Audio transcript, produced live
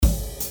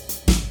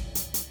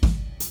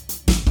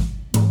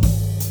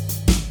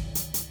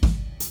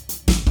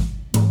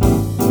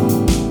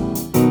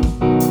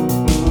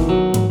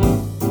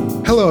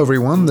Hello,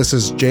 everyone. This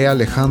is Jay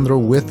Alejandro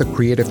with the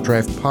Creative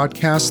Drive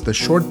Podcast, the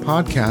short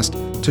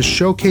podcast to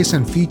showcase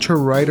and feature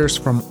writers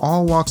from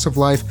all walks of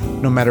life,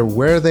 no matter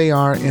where they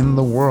are in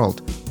the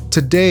world.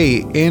 Today,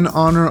 in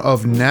honor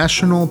of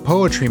National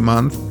Poetry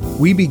Month,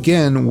 we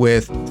begin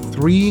with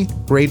 3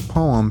 great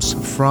poems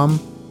from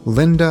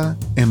Linda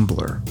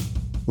Imbler.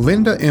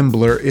 Linda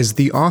Imbler is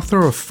the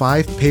author of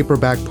 5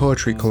 paperback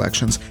poetry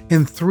collections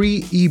and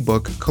 3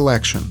 ebook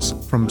collections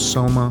from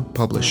Soma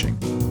Publishing.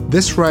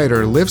 This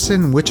writer lives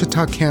in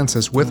Wichita,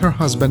 Kansas with her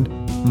husband,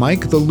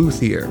 Mike the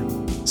Luthier,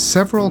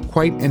 several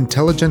quite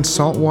intelligent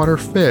saltwater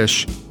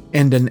fish,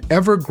 and an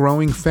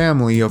ever-growing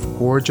family of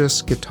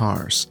gorgeous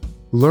guitars.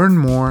 Learn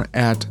more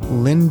at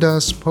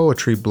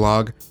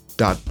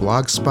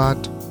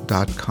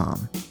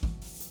lindaspoetryblog.blogspot.com.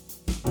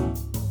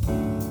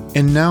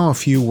 And now a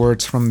few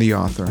words from the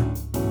author.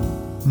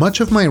 Much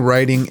of my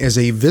writing is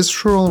a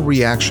visceral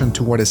reaction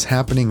to what is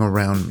happening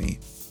around me,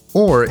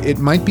 or it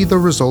might be the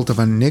result of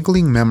a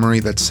niggling memory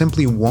that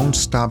simply won't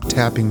stop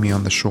tapping me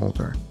on the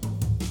shoulder.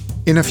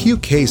 In a few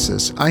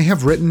cases, I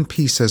have written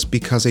pieces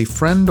because a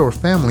friend or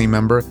family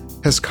member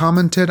has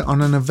commented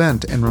on an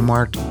event and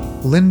remarked,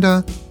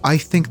 "Linda, I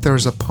think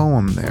there's a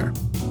poem there."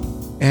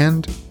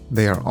 And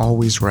they are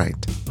always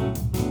right.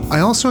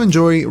 I also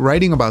enjoy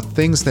writing about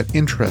things that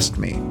interest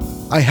me.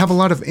 I have a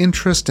lot of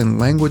interest in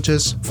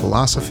languages,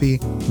 philosophy,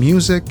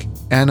 music,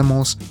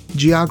 animals,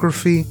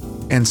 geography,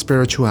 and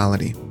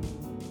spirituality.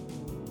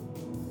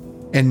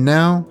 And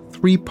now,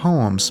 3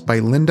 poems by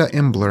Linda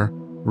Imbler,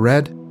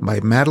 read by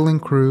Madeline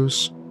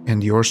Cruz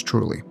and yours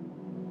truly.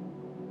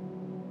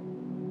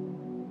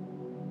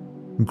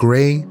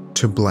 Gray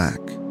to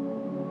Black.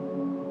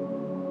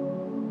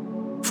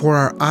 For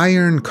our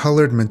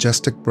iron-colored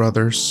majestic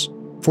brothers,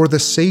 for the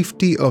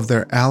safety of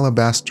their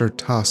alabaster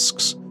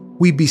tusks,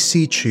 we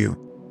beseech you,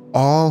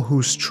 all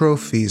whose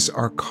trophies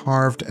are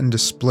carved and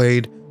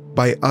displayed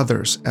by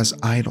others as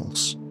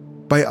idols,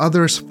 by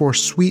others for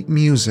sweet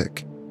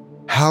music,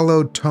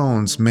 hallowed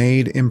tones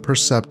made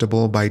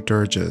imperceptible by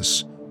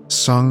dirges,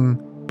 sung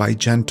by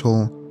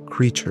gentle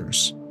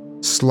creatures,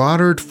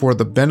 slaughtered for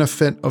the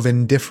benefit of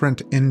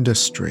indifferent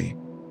industry,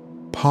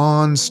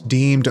 pawns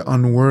deemed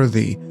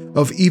unworthy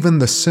of even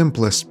the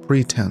simplest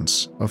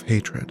pretense of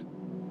hatred.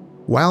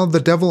 While the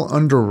devil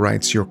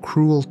underwrites your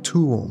cruel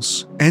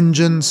tools,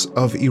 engines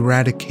of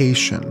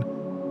eradication,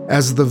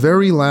 as the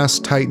very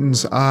last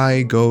Titan's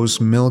eye goes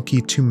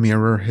milky to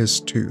mirror his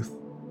tooth,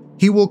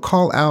 he will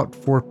call out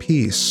for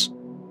peace,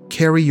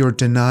 carry your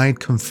denied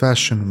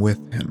confession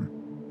with him,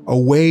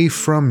 away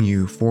from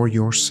you for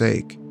your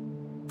sake,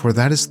 for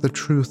that is the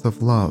truth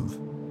of love.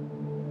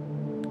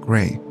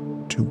 Gray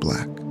to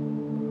Black.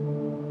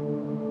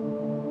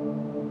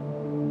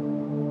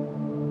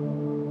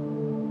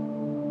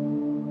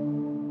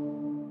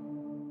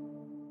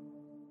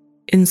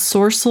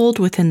 Ensorcelled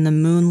within the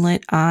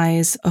moonlit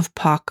eyes of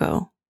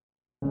Paco.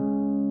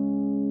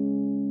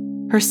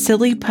 Her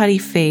silly putty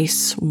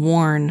face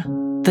worn,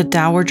 the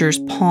dowager's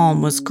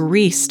palm was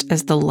greased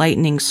as the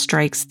lightning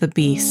strikes the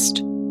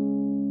beast.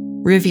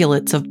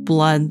 Rivulets of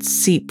blood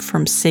seep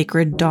from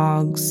sacred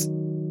dogs.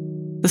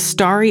 The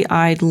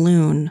starry-eyed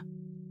loon,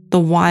 the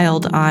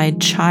wild-eyed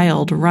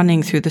child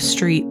running through the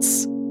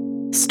streets,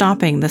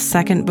 stopping the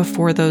second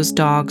before those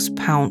dogs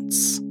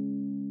pounce.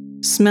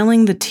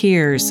 Smelling the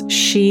tears,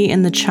 she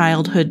in the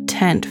childhood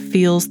tent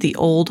feels the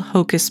old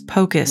hocus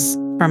pocus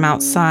from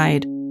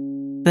outside,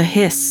 the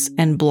hiss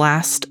and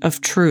blast of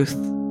truth.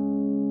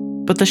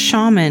 But the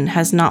shaman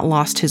has not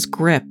lost his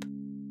grip.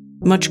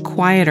 Much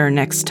quieter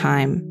next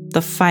time,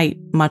 the fight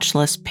much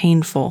less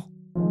painful.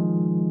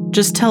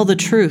 Just tell the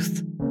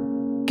truth.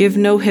 Give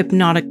no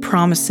hypnotic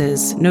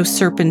promises, no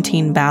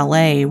serpentine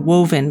ballet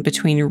woven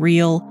between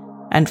real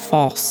and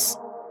false.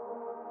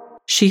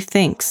 She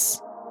thinks.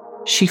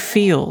 She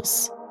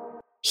feels.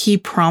 He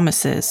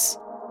promises.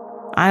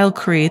 I'll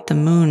create the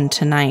moon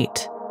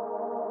tonight.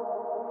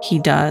 He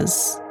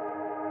does.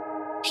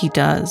 He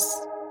does.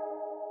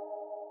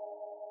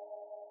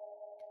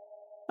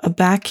 A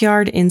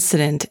backyard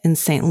incident in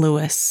St.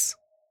 Louis.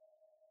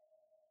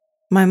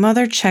 My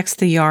mother checks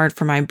the yard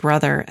for my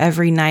brother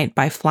every night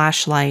by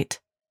flashlight,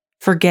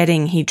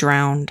 forgetting he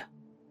drowned.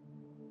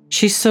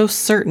 She's so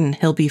certain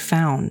he'll be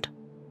found.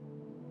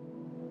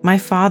 My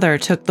father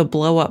took the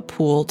blow-up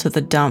pool to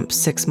the dump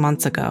 6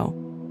 months ago.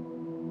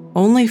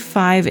 Only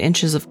 5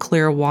 inches of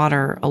clear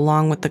water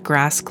along with the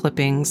grass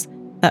clippings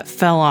that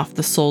fell off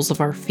the soles of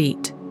our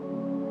feet.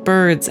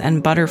 Birds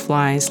and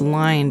butterflies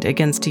lined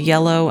against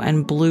yellow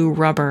and blue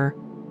rubber,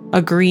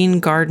 a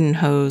green garden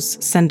hose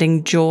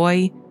sending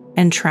joy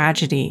and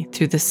tragedy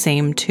through the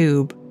same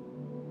tube.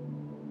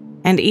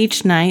 And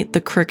each night the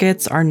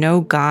crickets are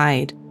no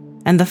guide,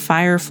 and the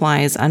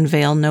fireflies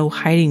unveil no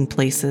hiding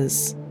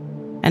places.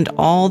 And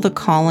all the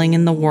calling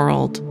in the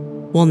world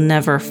will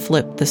never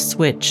flip the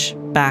switch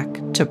back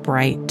to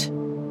bright.